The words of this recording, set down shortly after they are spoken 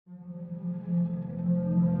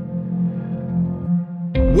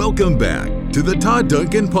Welcome back to the Todd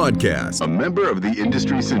Duncan Podcast, a member of the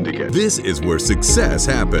Industry Syndicate. This is where success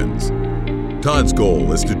happens. Todd's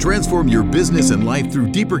goal is to transform your business and life through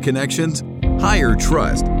deeper connections, higher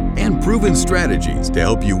trust, and proven strategies to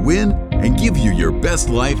help you win and give you your best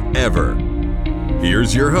life ever.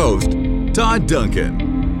 Here's your host, Todd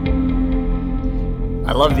Duncan.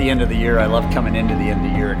 I love the end of the year. I love coming into the end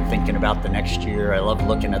of the year and thinking about the next year. I love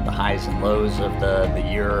looking at the highs and lows of the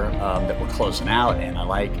year that we're closing out. And I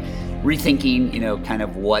like rethinking, kind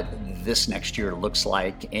of what this next year looks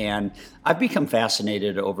like. And I've become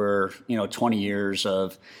fascinated over, 20 years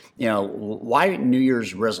of, why New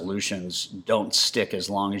Year's resolutions don't stick as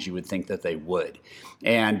long as you would think that they would.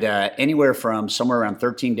 And anywhere from somewhere around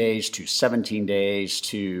 13 days to 17 days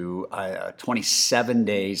to 27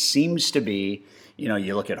 days seems to be,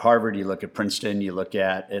 you look at Harvard, you look at Princeton, you look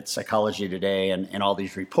at Psychology Today and all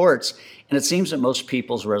these reports, and it seems that most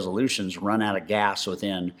people's resolutions run out of gas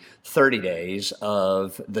within 30 days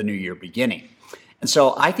of the new year beginning. And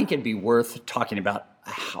so I think it'd be worth talking about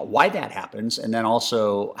why that happens, and then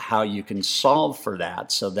also how you can solve for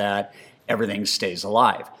that so that everything stays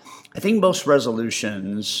alive. I think most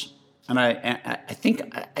resolutions, and I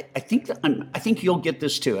think you'll get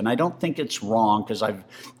this too, and I don't think it's wrong because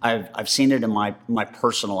I've seen it in my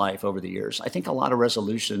personal life over the years. I think a lot of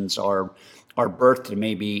resolutions are birthed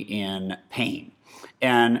maybe in pain,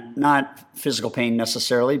 and not physical pain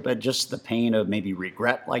necessarily, but just the pain of maybe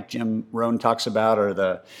regret, like Jim Rohn talks about, or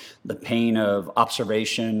the pain of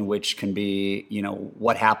observation, which can be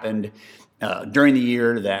what happened during the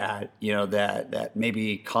year that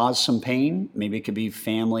maybe caused some pain. Maybe it could be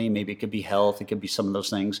family, maybe it could be health, it could be some of those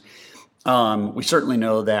things. We certainly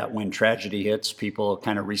know that when tragedy hits, people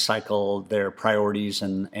kind of recycle their priorities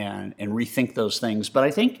and rethink those things. But I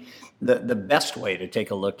think the best way to take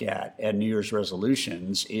a look at New Year's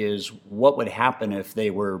resolutions is what would happen if they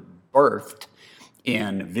were birthed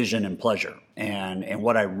in vision and pleasure and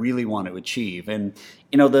what I really want to achieve. And,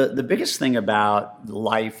 the biggest thing about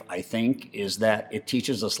life, I think, is that it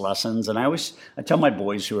teaches us lessons. And I tell my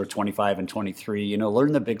boys who are 25 and 23,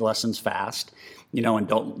 learn the big lessons fast, and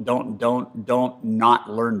don't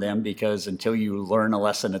not learn them, because until you learn a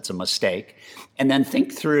lesson, it's a mistake. And then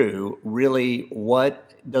think through really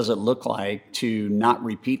what does it look like to not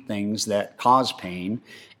repeat things that cause pain,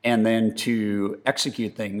 and then to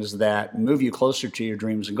execute things that move you closer to your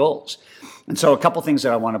dreams and goals. And so a couple things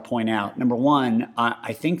that I want to point out. Number one,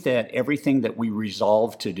 I think that everything that we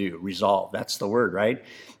resolve to do, that's the word, right?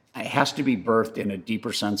 It has to be birthed in a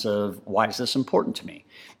deeper sense of, why is this important to me?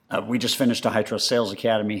 We just finished a High Trust Sales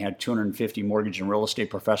Academy, had 250 mortgage and real estate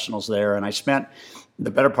professionals there, and I spent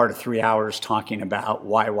the better part of 3 hours talking about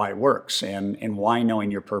why works, and why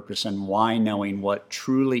knowing your purpose, and why knowing what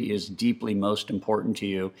truly is deeply most important to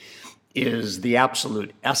you is the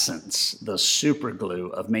absolute essence, the super glue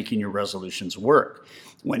of making your resolutions work.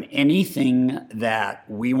 When anything that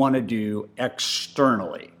we want to do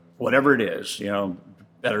externally, whatever it is,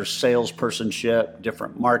 better salespersonship,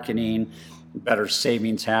 different marketing, better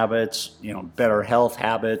savings habits, better health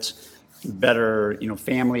habits, better,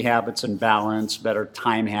 family habits and balance, better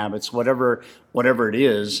time habits, whatever it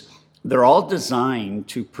is, they're all designed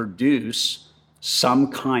to produce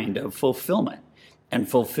some kind of fulfillment. And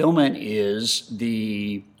fulfillment is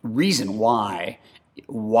the reason why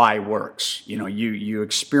works. You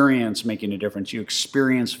experience making a difference, you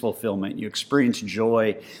experience fulfillment, you experience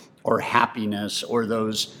joy or happiness, or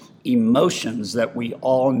those emotions that we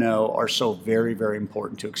all know are so very, very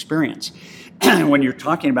important to experience. When you're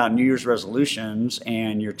talking about New Year's resolutions,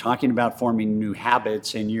 and you're talking about forming new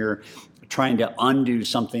habits, and you're trying to undo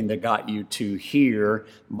something that got you to here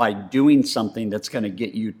by doing something that's going to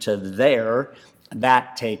get you to there,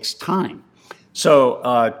 that takes time.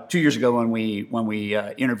 So 2 years ago, when we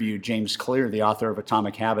interviewed James Clear, the author of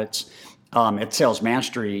Atomic Habits, at Sales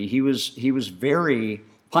Mastery, he was very,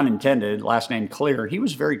 pun intended, last name Clear, he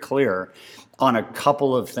was very clear on a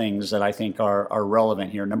couple of things that I think are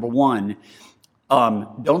relevant here. Number one,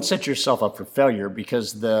 don't set yourself up for failure,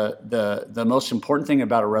 because the most important thing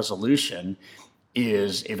about a resolution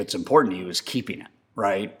is, if it's important to you, is keeping it,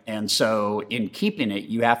 right? And so in keeping it,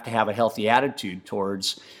 you have to have a healthy attitude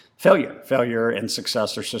towards failure. Failure and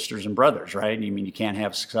success are sisters and brothers, right? You can't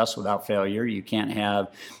have success without failure. You can't have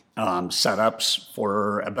setups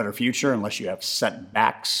for a better future unless you have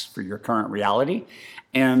setbacks for your current reality.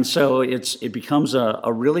 And so it becomes a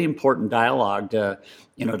really important dialogue to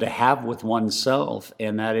have with oneself,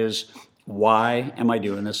 and that is, why am I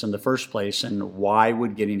doing this in the first place? And why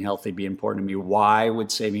would getting healthy be important to me? Why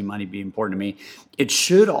would saving money be important to me? It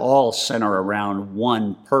should all center around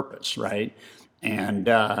one purpose, right? And,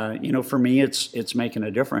 for me, it's making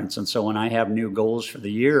a difference. And so when I have new goals for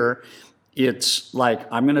the year, it's like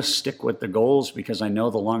I'm going to stick with the goals because I know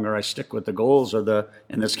the longer I stick with the goals or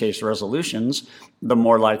in this case, resolutions, the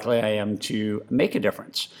more likely I am to make a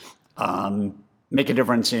difference. Make a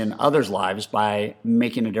difference in others' lives by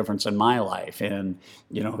making a difference in my life. And,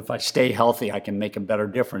 if I stay healthy, I can make a better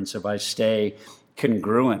difference. If I stay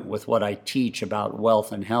congruent with what I teach about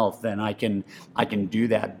wealth and health, then I can do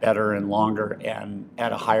that better and longer and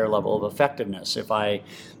at a higher level of effectiveness. If I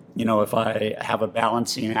have a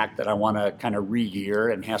balancing act that I want to kind of re-gear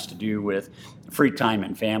and has to do with free time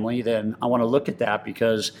and family, then I want to look at that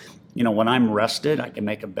because, when I'm rested, I can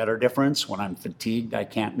make a better difference. When I'm fatigued, I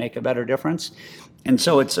can't make a better difference. And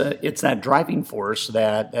so it's that driving force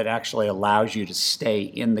that actually allows you to stay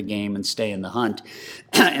in the game and stay in the hunt.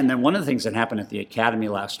 And then one of the things that happened at the Academy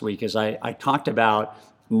last week is I talked about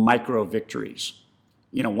micro victories.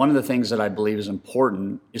 One of the things that I believe is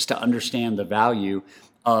important is to understand the value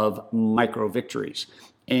of micro victories.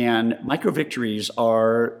 And micro victories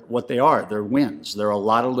are what they are. They're wins. They're a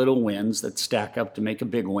lot of little wins that stack up to make a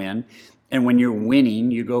big win. And when you're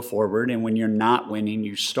winning, you go forward. And when you're not winning,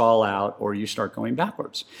 you stall out or you start going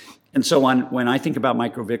backwards. And so when I think about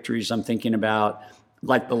micro victories, I'm thinking about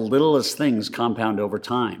like the littlest things compound over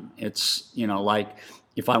time. It's, like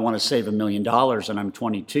if I want to save $1 million and I'm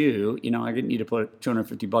 22, I need to put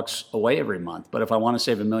 $250 away every month. But if I want to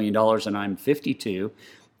save $1 million and I'm 52,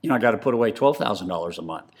 I got to put away $12,000 a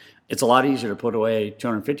month. It's a lot easier to put away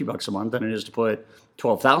 $250 a month than it is to put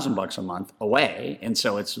 $12,000 a month away. And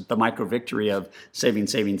so it's the micro victory of saving,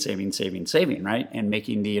 right? And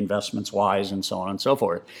making the investments wise and so on and so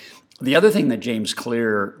forth. The other thing that James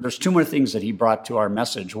Clear, there's two more things that he brought to our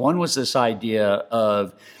message. One was this idea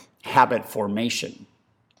of habit formation.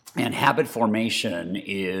 And habit formation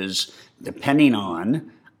is depending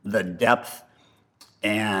on the depth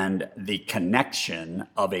and the connection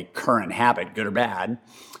of a current habit, good or bad.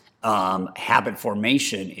 Habit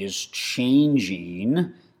formation is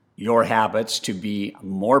changing your habits to be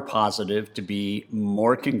more positive, to be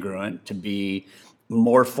more congruent, to be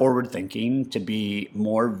more forward thinking, to be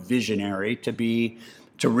more visionary, to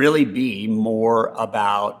really be more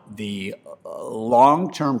about the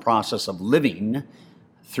long-term process of living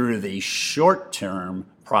through the short-term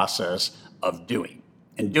process of doing.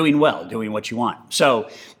 And doing well, doing what you want. So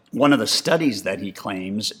one of the studies that he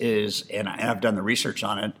claims is, and I've done the research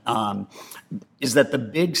on it, is that the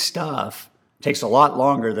big stuff takes a lot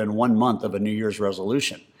longer than 1 month of a New Year's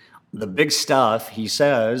resolution. The big stuff, he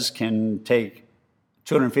says, can take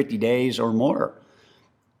 250 days or more.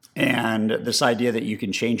 And this idea that you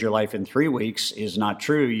can change your life in 3 weeks is not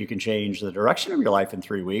true. You can change the direction of your life in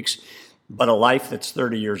 3 weeks. But a life that's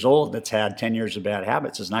 30 years old, that's had 10 years of bad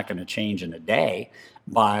habits, is not going to change in a day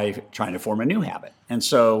by trying to form a new habit. And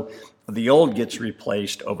so the old gets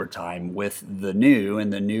replaced over time with the new,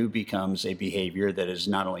 and the new becomes a behavior that is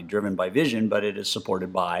not only driven by vision, but it is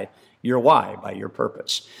supported by your why, by your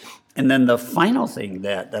purpose. And then the final thing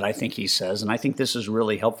that I think he says, and I think this is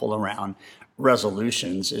really helpful around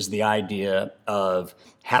resolutions, is the idea of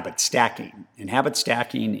habit stacking. And habit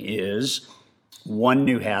stacking is one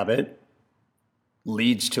new habit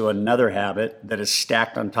leads to another habit that is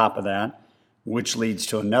stacked on top of that, which leads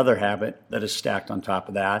to another habit that is stacked on top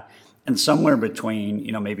of that. And somewhere between,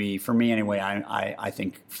 maybe for me anyway, I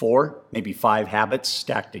think 4, maybe 5 habits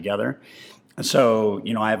stacked together. So,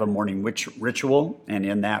 I have a morning ritual, and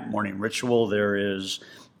in that morning ritual, there is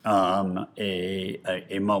a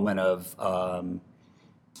moment of,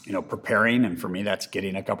 preparing. And for me, that's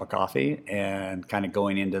getting a cup of coffee and kind of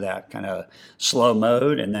going into that kind of slow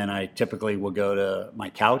mode. And then I typically will go to my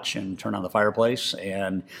couch and turn on the fireplace,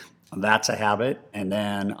 and that's a habit. And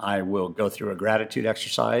then I will go through a gratitude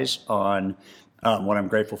exercise on what I'm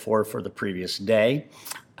grateful for the previous day.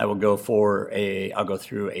 I'll go through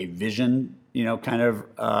a vision,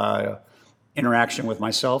 interaction with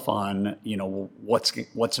myself on,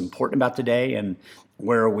 what's important about today and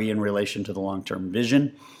where are we in relation to the long-term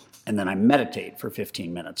vision. And then I meditate for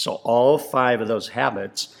 15 minutes. So all 5 of those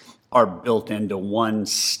habits are built into one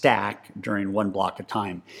stack during one block of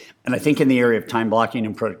time. And I think in the area of time blocking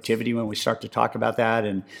and productivity, when we start to talk about that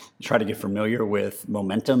and try to get familiar with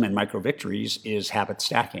momentum and micro victories, is habit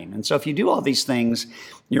stacking. And so if you do all these things,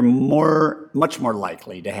 you're much more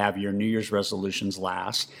likely to have your New Year's resolutions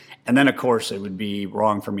last. And then, of course, it would be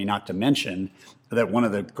wrong for me not to mention that one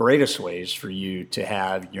of the greatest ways for you to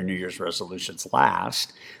have your New Year's resolutions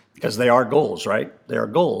last, because they are goals, right? They are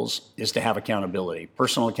goals, is to have accountability,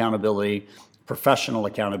 personal accountability, professional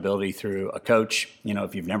accountability through a coach.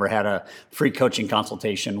 If you've never had a free coaching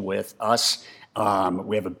consultation with us,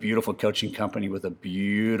 We have a beautiful coaching company with a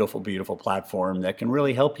beautiful, beautiful platform that can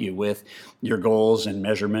really help you with your goals and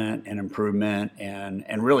measurement and improvement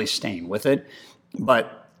and really staying with it.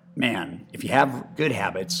 But man, if you have good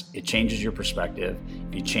habits, it changes your perspective.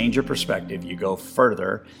 If you change your perspective, you go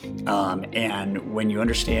further. And when you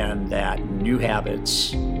understand that new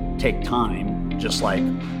habits take time, just like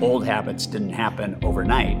old habits didn't happen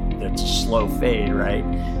overnight, it's a slow fade, right?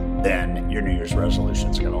 Then your New Year's resolution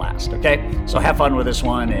is going to last. Okay, so have fun with this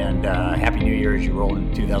one, and Happy New Year as you roll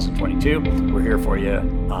into 2022. We're here for you,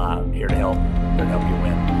 here to help you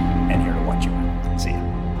win, and here to watch you win.